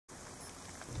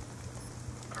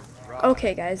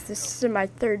Okay guys, this is my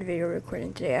third video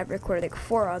recording today. I've recorded like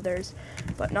 4 others,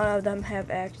 but none of them have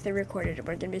actually recorded.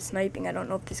 We're gonna be sniping. I don't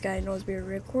know if this guy knows we were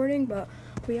recording, but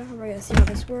we are. We're gonna see how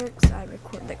this works. I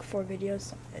recorded like 4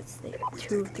 videos. It's like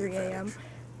 2, 3 a.m.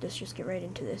 Let's just get right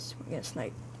into this. We're gonna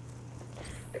snipe.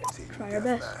 Try our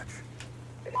best.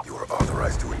 You are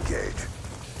authorized to engage.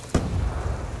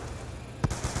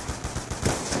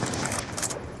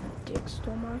 Dick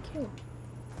stole my kill.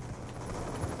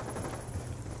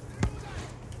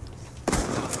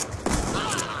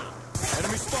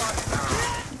 Enemy spot.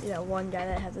 Yeah, one guy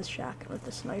that has a shotgun with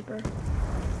the sniper.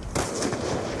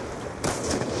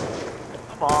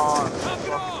 Come on,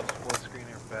 split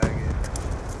screener faggot.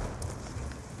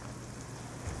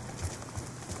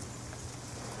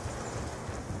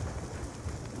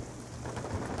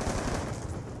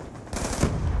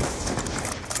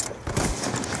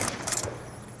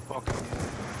 Fuck you.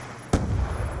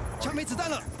 枪没子弹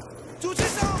了，主击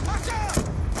手，发射！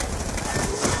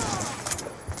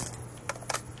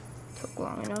 Took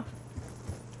long enough.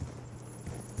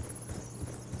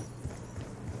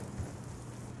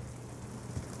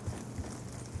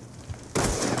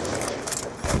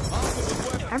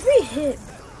 Every hit,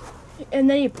 and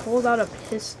then he pulled out a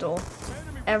pistol.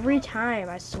 Every time,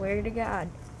 I swear to God.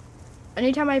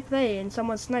 Anytime I play and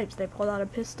someone snipes, they pull out a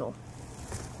pistol.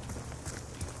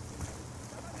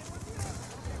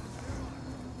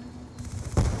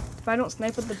 If I don't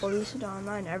snipe with the bo2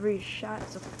 online, every shot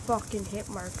is a fucking hit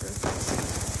marker.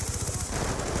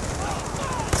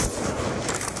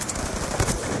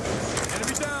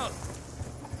 Enemy down.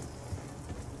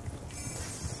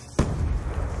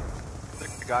 The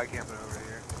guy camping over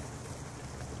here.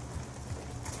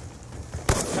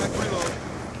 Attack reload.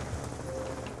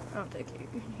 I don't think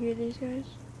you can hear these guys.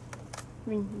 I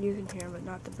mean, you can hear them, but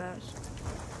not the best.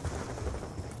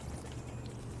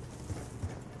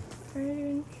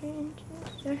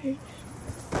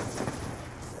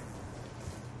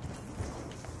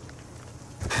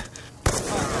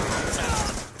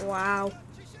 Wow.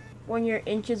 When you're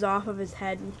inches off of his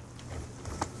head,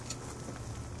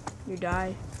 you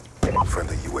die.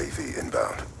 Friendly UAV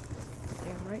inbound.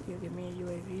 Damn right, you give me a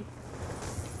UAV.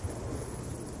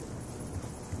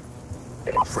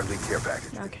 Friendly care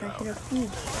package Now can I inbound. hit a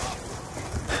feed?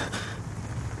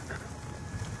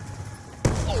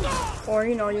 Or,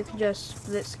 you know, you can just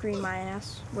split screen my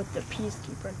ass with the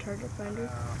Peacekeeper and Target Finder.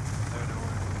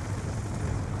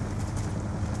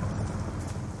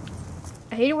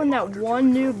 I hate it when that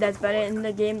one noob that's been in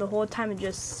the game the whole time and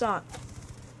just sucked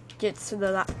gets to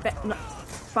the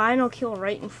final kill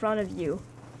right in front of you.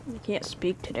 You can't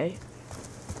speak today.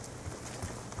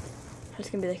 That's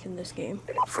gonna be like in this game.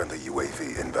 Friendly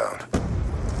UAV inbound.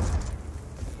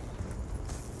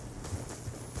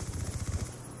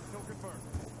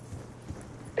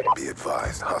 Be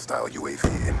advised, hostile UAV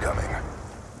incoming.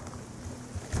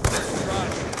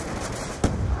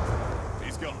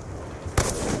 He's gone.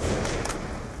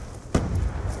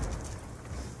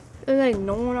 There's like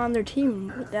no one on their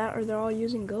team with that, or they're all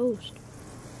using Ghost.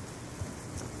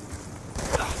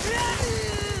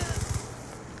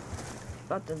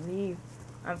 About to leave.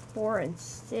 I'm 4 and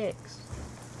 6.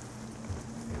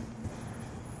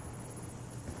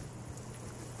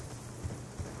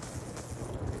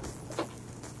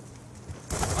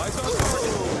 Eyes on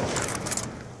target.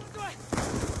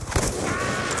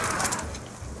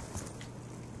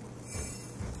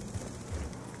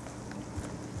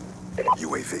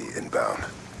 UAV inbound.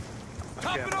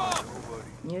 Top it off!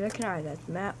 Neither can I. That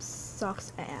map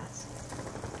sucks ass.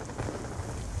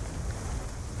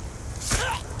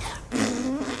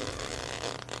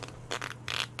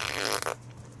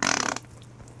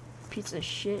 Piece of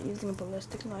shit using a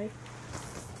ballistic knife.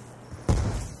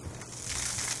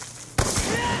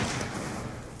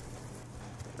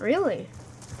 Really?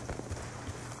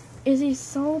 Is he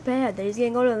so bad that he's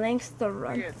gonna go to lengths to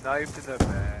run? Get knifed in the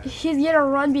back. He's gonna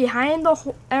run behind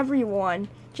the everyone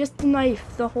just to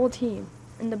knife the whole team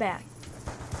in the back.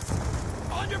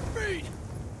 On your feet.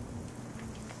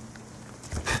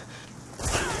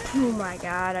 Oh my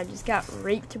god, I just got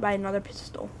raped by another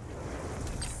pistol.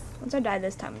 Once I die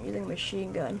this time, I'm using a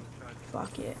machine gun.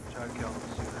 Fuck it. Try to kill him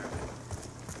sooner.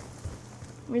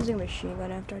 I'm using a machine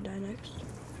gun after I die next.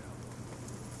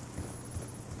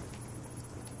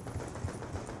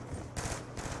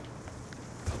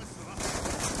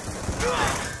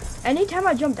 Anytime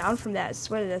I jump down from that, I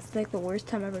swear that's like the worst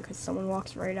time ever because someone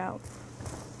walks right out.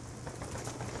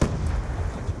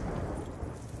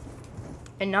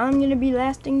 And now I'm gonna be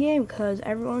last in game because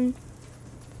everyone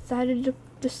decided to,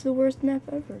 this is the worst map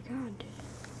ever. God.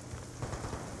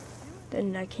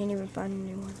 Then I can't even find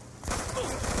anyone.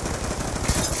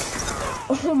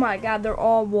 Oh my god, they're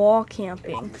all wall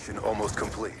camping. Mission almost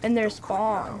complete. And their Don't quit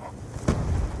spawn. now.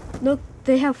 Look,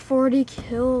 they have 40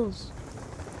 kills.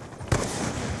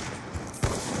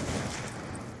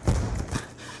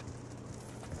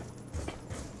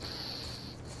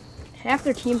 Half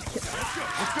their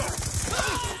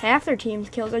team's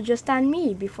kills are just on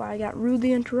me before I got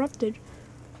rudely interrupted.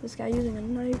 This guy using a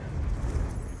knife.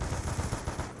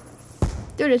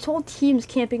 Dude, his whole team's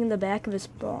camping in the back of his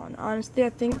spawn. Honestly, I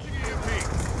think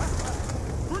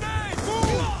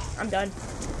I'm done.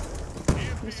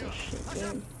 This is a shit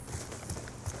game.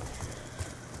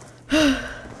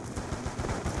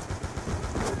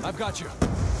 I've got you.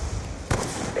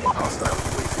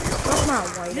 That's not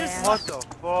white ass. What the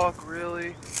fuck,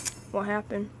 really? What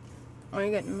happened? Oh,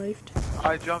 you're getting leafed.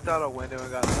 I jumped out a window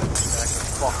and got knocked back the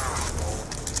fucking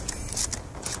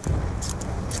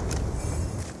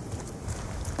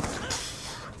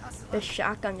skull. This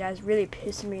shotgun guy's really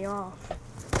pissing me off.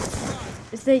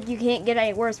 It's like you can't get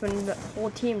any worse when the whole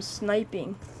team's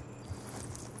sniping.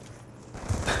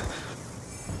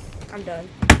 I'm done.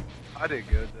 I did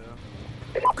good though.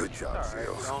 Good job, Alright,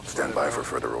 SEALs. don't Stand sweat by it for out.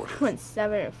 further orders. Went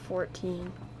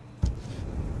 7-14.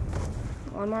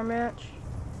 One more match.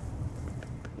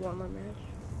 One more match.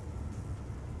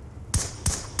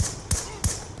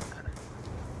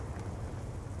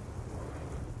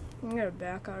 I'm gonna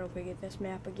back out if we get this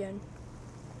map again.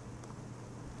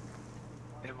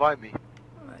 Invite me.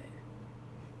 Alright.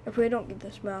 If we don't get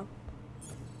this map,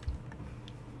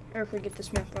 or if we get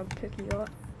this map, I'll pick you up.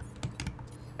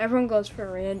 Everyone goes for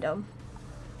random.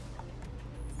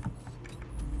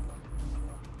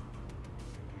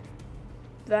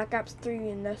 Black Ops 3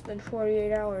 in less than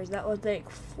 48 hours. That was like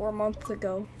 4 months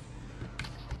ago.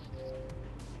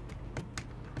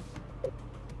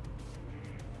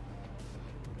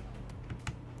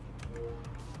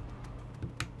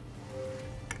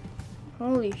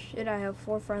 Holy shit, I have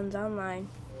 4 friends online.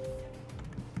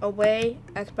 Away,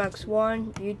 Xbox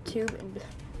One, YouTube, and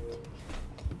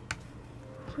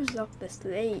who's up this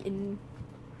late? And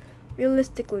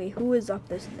realistically, who is up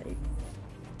this late?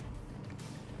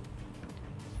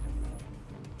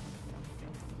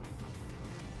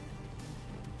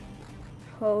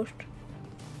 Host.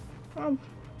 I'll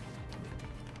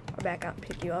back out and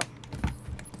pick you up.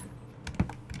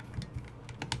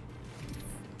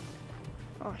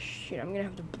 Oh shit, I'm gonna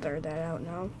have to blur that out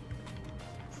now.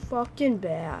 Fucking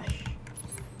bash.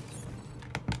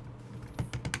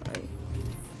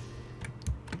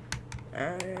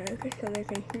 Okay, so they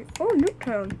can hear. Oh,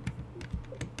 Nuketown.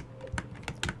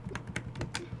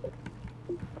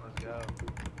 Let's go.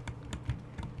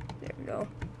 There we go.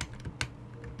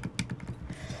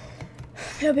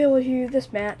 He'll be able to hear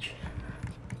this match.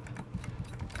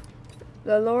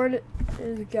 The Lord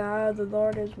is God, the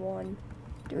Lord is one.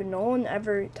 Dude, no one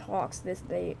ever talks this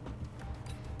late.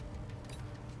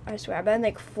 I swear, I've been in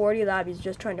like 40 lobbies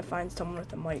just trying to find someone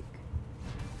with a mic.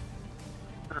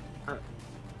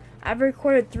 I've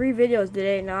recorded 3 videos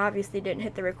today and I obviously didn't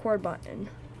hit the record button.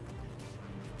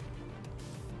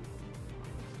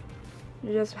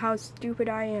 Just how stupid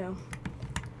I am.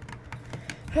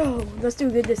 Oh, let's do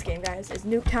good this game, guys. It's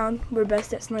Nuketown. We're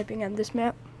best at sniping on this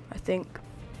map, I think.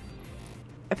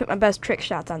 I put my best trick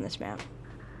shots on this map.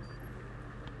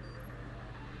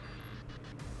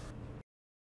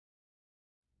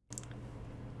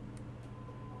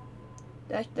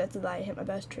 That's a lie. I hit my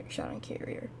best trick shot on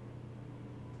Carrier.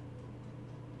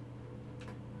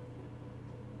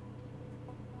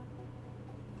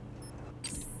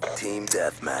 Team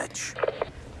deathmatch.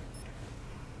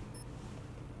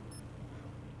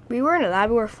 We were in a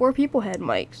lobby where 4 people had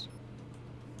mics.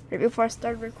 Right before I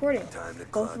started recording. Time to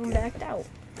Both clock of them in. backed out.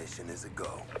 Mission is a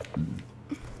go.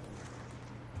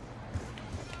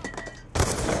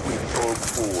 We pulled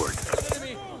forward.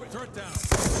 Enemy! Turret down!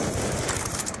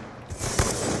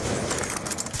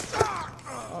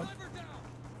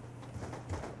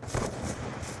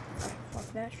 Fuck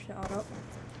that shot up.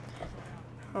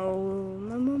 Oh,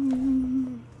 my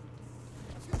mom.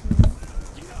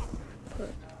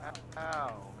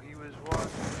 Ow, he was what?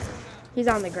 He's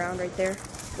on the ground right there,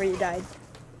 where you died.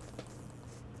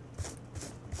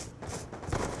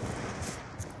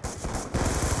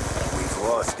 We've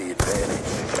lost the advantage.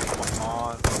 Come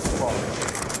on, fuck.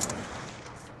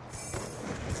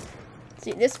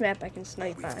 See, this map I can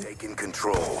snipe We've on. taken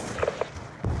control.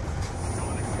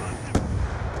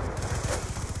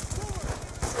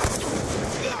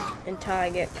 Until I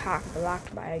get cock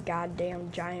blocked by a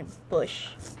goddamn giant bush.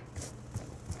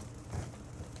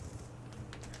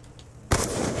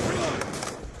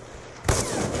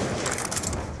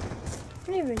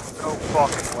 What even? No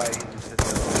fucking way he just hit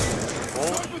that.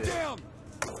 Bullshit. Down!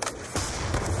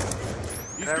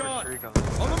 never gone. streak on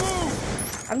On the move!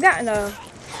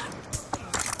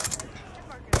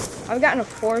 I've gotten a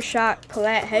 4-shot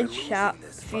collat headshot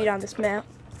feed on this map.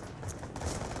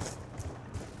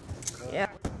 Yeah.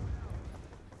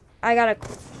 I got a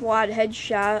quad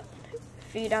headshot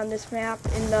feed on this map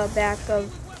in the back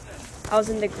of, I was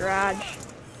in the garage.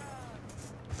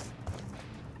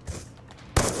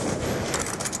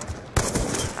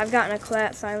 I've gotten a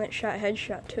collat silent shot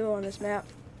headshot too on this map.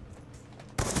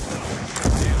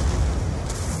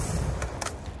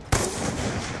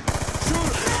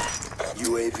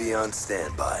 UAV on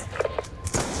standby.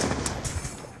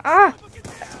 Ah!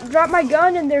 Dropped my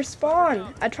gun in their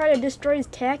spawn. I tried to destroy his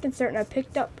tac insert and I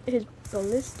picked up his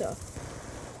ballista.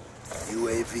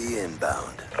 UAV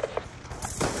inbound.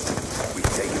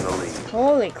 We've taken the lead.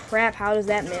 Holy crap, how does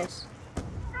that miss?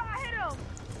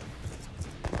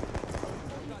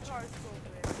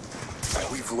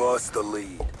 We've lost the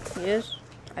lead. He is?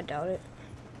 I doubt it.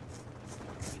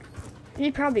 He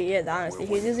probably is, honestly.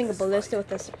 He's using a ballista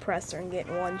with a suppressor and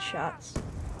getting 1-shots.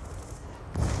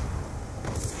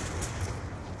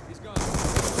 He's gone.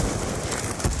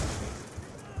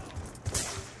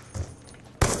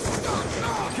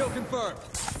 Kill confirmed.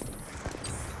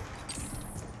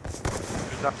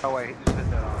 There's no way he just hit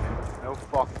that on him. No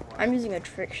fucking way. I'm using a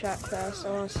trick shot class, so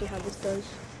I want to see how this does.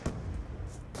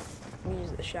 I'm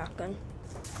using the shotgun.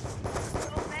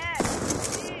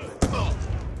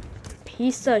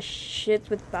 Piece of shit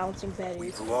with bouncing baddies.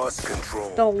 We've lost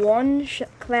control. The one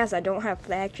class I don't have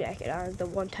flag jacket on is the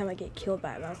one time I get killed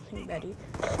by a bouncing Betty.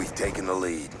 We've taken the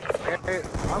lead. Hey,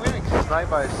 I'm getting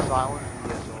sniped by a silent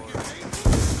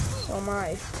VSR. So am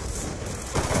I.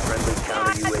 Friendly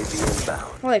counter UAV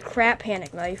inbound. Holy crap,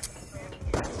 panic knife.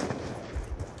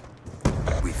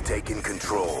 We've taken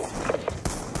control.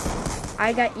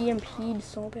 I got EMP'd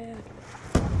so bad.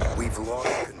 We've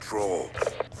lost control.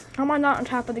 How am I not on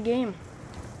top of the game?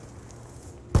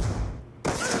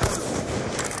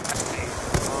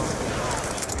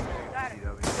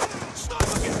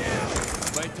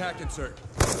 Lane tac insert.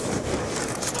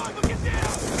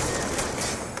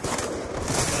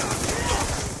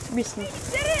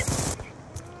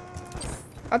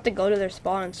 I have to go to their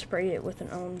spawn and spray it with an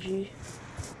OMG.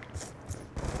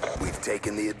 We've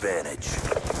taken the advantage.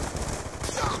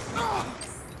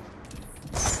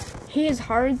 He is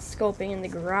hard scoping in the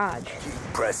garage.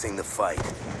 Keep pressing the fight.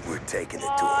 We're taking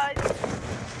it to him.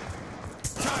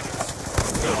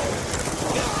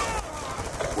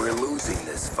 We're losing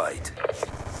this fight.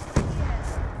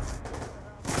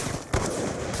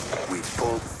 We've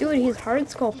pulled. Dude, he's hard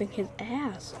scoping his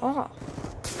ass off.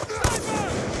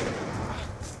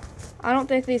 I don't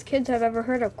think these kids have ever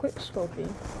heard of quick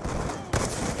scoping.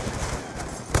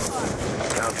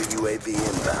 Counter UAV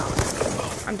inbound.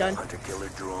 I'm done. Hunter killer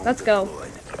drone Let's go.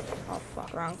 deployed. Oh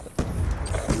fuck, wrong click.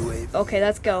 UAV Okay,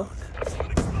 let's go.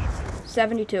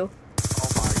 72. Oh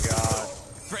my god.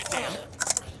 Threat down.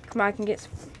 Come on, I can get.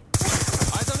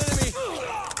 Eyes on enemy.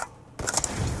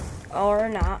 Or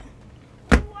not.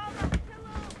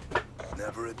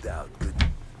 never a doubt. Good.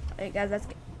 Hey guys,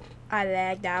 I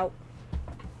lagged out.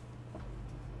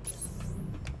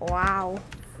 Wow.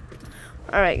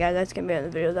 Alright guys, that's gonna be on the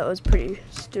video. That was pretty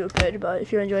stupid, but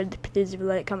if you enjoyed, please leave a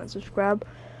like, comment, subscribe.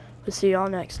 We'll see y'all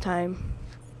next time.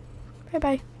 Bye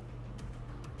bye.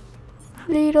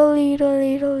 Little.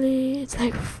 It's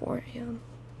like 4 AM.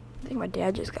 I think my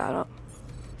dad just got up.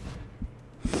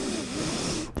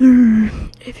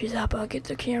 If he's up, I'll get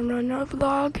the camera on our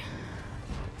vlog.